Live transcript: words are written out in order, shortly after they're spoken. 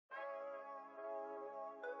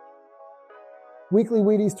weekly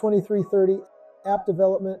Wheaties 2330, app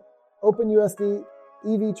development, OpenUSD,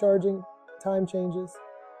 EV charging, time changes.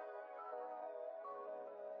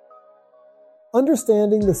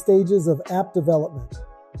 Understanding the stages of app development.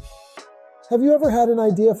 Have you ever had an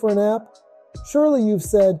idea for an app? Surely you've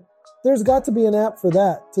said, "There's got to be an app for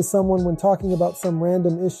that," to someone when talking about some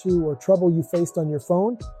random issue or trouble you faced on your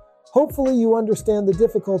phone. Hopefully you understand the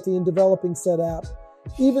difficulty in developing said app,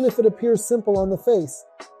 even if it appears simple on the face.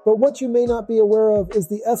 But what you may not be aware of is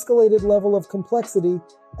the escalated level of complexity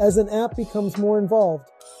as an app becomes more involved.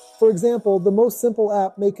 For example, the most simple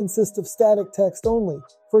app may consist of static text only.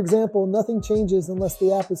 For example, nothing changes unless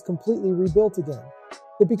the app is completely rebuilt again.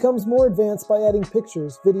 It becomes more advanced by adding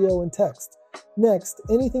pictures, video, and text. Next,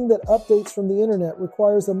 anything that updates from the internet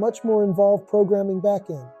requires a much more involved programming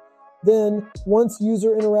backend. Then, once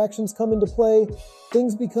user interactions come into play,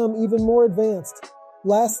 things become even more advanced.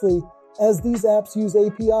 Lastly, as these apps use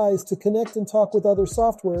APIs to connect and talk with other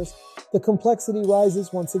softwares, the complexity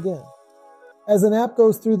rises once again. As an app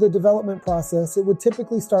goes through the development process, it would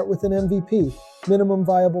typically start with an MVP, minimum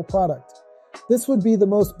viable product. This would be the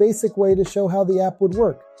most basic way to show how the app would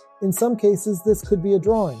work. In some cases, this could be a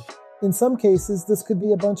drawing. In some cases, this could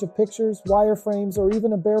be a bunch of pictures, wireframes, or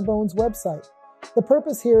even a bare-bones website. The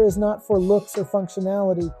purpose here is not for looks or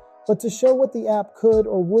functionality, but to show what the app could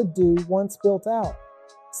or would do once built out.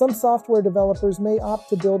 Some software developers may opt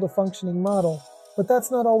to build a functioning model, but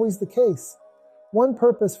that's not always the case. One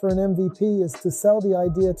purpose for an MVP is to sell the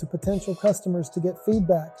idea to potential customers to get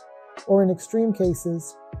feedback, or in extreme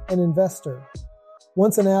cases, an investor.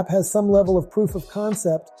 Once an app has some level of proof of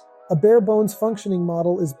concept, a bare-bones functioning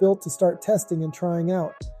model is built to start testing and trying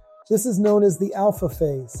out. This is known as the alpha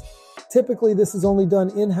phase. Typically, this is only done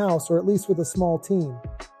in-house or at least with a small team.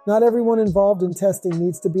 Not everyone involved in testing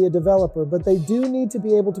needs to be a developer, but they do need to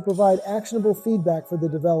be able to provide actionable feedback for the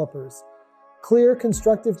developers. Clear,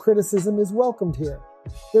 constructive criticism is welcomed here.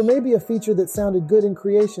 There may be a feature that sounded good in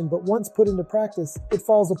creation, but once put into practice, it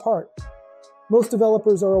falls apart. Most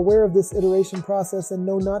developers are aware of this iteration process and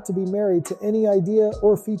know not to be married to any idea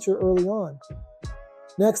or feature early on.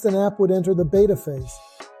 Next, an app would enter the beta phase.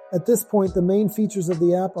 At this point, the main features of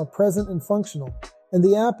the app are present and functional, and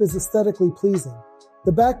the app is aesthetically pleasing.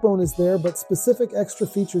 The backbone is there, but specific extra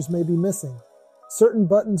features may be missing. Certain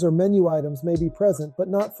buttons or menu items may be present, but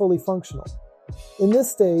not fully functional. In this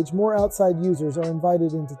stage, more outside users are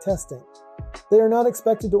invited into testing. They are not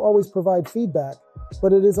expected to always provide feedback,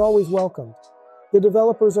 but it is always welcomed. The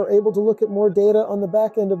developers are able to look at more data on the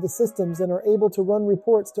back end of the systems and are able to run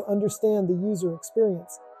reports to understand the user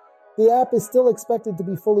experience. The app is still expected to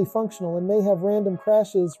be fully functional and may have random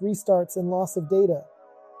crashes, restarts, and loss of data.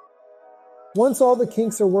 Once all the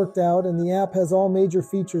kinks are worked out and the app has all major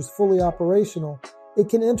features fully operational, it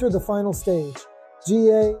can enter the final stage,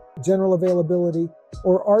 GA, General Availability,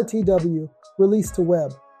 or RTW, Release to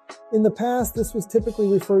Web. In the past, this was typically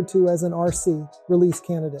referred to as an RC, Release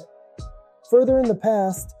Candidate. Further in the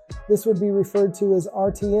past, this would be referred to as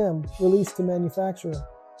RTM, Release to Manufacturer.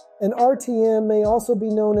 An RTM may also be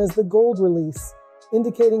known as the Gold Release,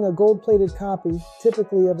 indicating a gold-plated copy,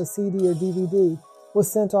 typically of a CD or DVD, was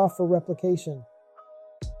sent off for replication.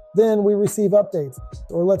 Then we receive updates,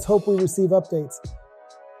 or let's hope we receive updates.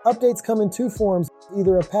 Updates come in two forms,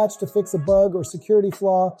 either a patch to fix a bug or security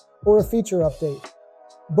flaw, or a feature update.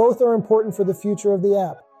 Both are important for the future of the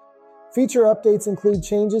app. Feature updates include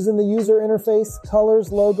changes in the user interface,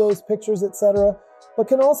 colors, logos, pictures, etc., but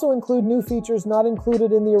can also include new features not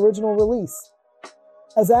included in the original release.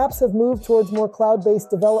 As apps have moved towards more cloud-based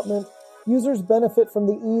development, users benefit from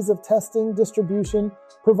the ease of testing, distribution,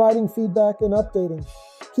 providing feedback, and updating.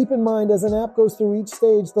 Keep in mind, as an app goes through each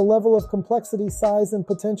stage, the level of complexity, size, and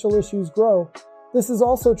potential issues grow. This is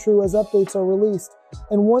also true as updates are released,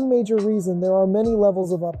 and one major reason there are many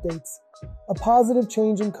levels of updates. A positive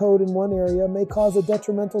change in code in one area may cause a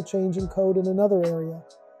detrimental change in code in another area.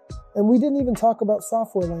 And we didn't even talk about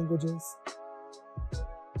software languages.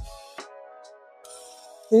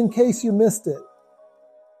 In case you missed it,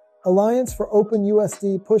 Alliance for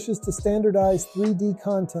OpenUSD pushes to standardize 3D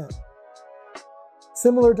content.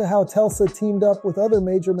 Similar to how Telsa teamed up with other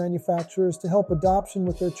major manufacturers to help adoption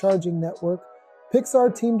with their charging network,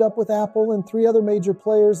 Pixar teamed up with Apple and 3 other major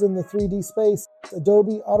players in the 3D space,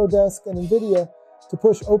 Adobe, Autodesk, and NVIDIA, to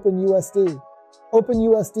push OpenUSD.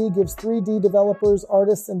 OpenUSD gives 3D developers,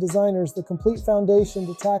 artists, and designers the complete foundation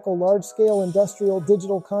to tackle large-scale industrial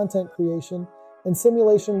digital content creation and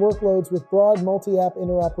simulation workloads with broad multi-app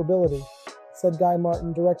interoperability, said Guy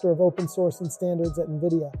Martin, Director of Open Source and Standards at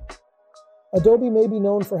NVIDIA. Adobe may be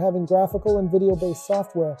known for having graphical and video-based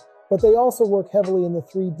software, but they also work heavily in the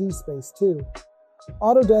 3D space too.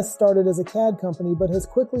 Autodesk started as a CAD company but has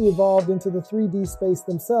quickly evolved into the 3D space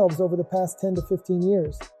themselves over the past 10 to 15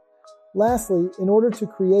 years. Lastly, in order to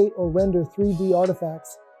create or render 3D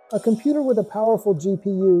artifacts, a computer with a powerful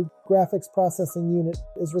GPU, graphics processing unit,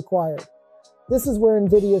 is required. This is where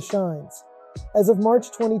NVIDIA shines. As of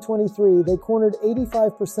March 2023, they cornered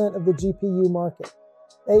 85% of the GPU market.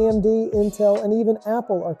 AMD, Intel, and even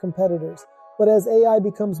Apple are competitors, but as AI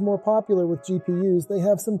becomes more popular with GPUs, they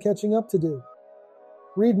have some catching up to do.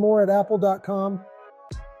 Read more at apple.com.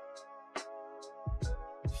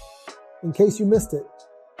 In case you missed it,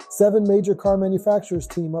 7 major car manufacturers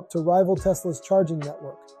team up to rival Tesla's charging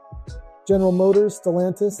network. General Motors,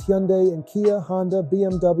 Stellantis, Hyundai, and Kia, Honda,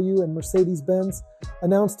 BMW, and Mercedes-Benz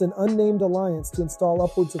announced an unnamed alliance to install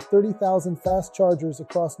upwards of 30,000 fast chargers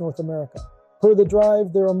across North America. Per The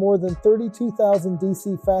Drive, there are more than 32,000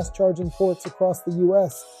 DC fast charging ports across the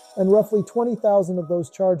US, and roughly 20,000 of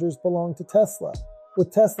those chargers belong to Tesla.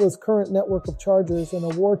 With Tesla's current network of chargers and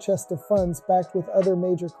a war chest of funds backed with other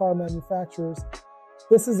major car manufacturers,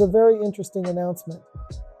 this is a very interesting announcement.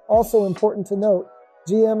 Also important to note,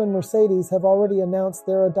 GM and Mercedes have already announced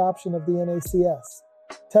their adoption of the NACS,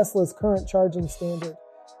 Tesla's current charging standard,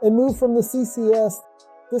 and move from the CCS.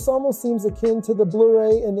 This almost seems akin to the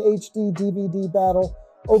Blu-ray and HD DVD battle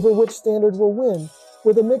over which standard will win,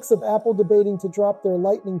 with a mix of Apple debating to drop their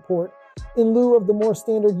Lightning port in lieu of the more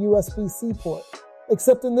standard USB-C port.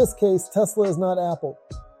 Except in this case, Tesla is not Apple.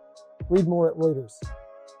 Read more at Reuters.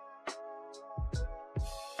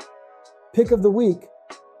 Pick of the week: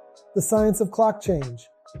 the science of clock change.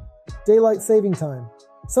 Daylight saving time.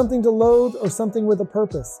 Something to loathe or something with a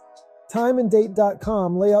purpose.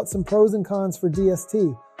 Timeanddate.com lay out some pros and cons for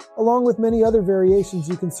DST, along with many other variations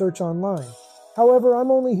you can search online. However,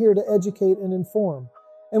 I'm only here to educate and inform.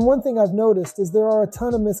 And one thing I've noticed is there are a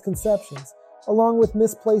ton of misconceptions, along with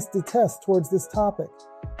misplaced detest towards this topic.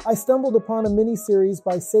 I stumbled upon a mini-series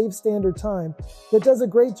by Save Standard Time that does a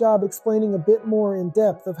great job explaining a bit more in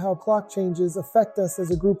depth of how clock changes affect us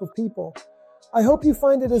as a group of people. I hope you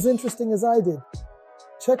find it as interesting as I did.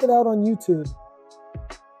 Check it out on YouTube.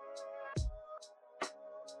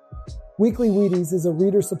 Weekly Wheaties is a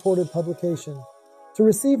reader-supported publication. To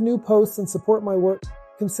receive new posts and support my work,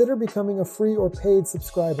 consider becoming a free or paid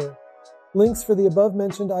subscriber. Links for the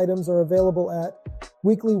above-mentioned items are available at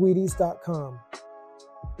weeklywheaties.com.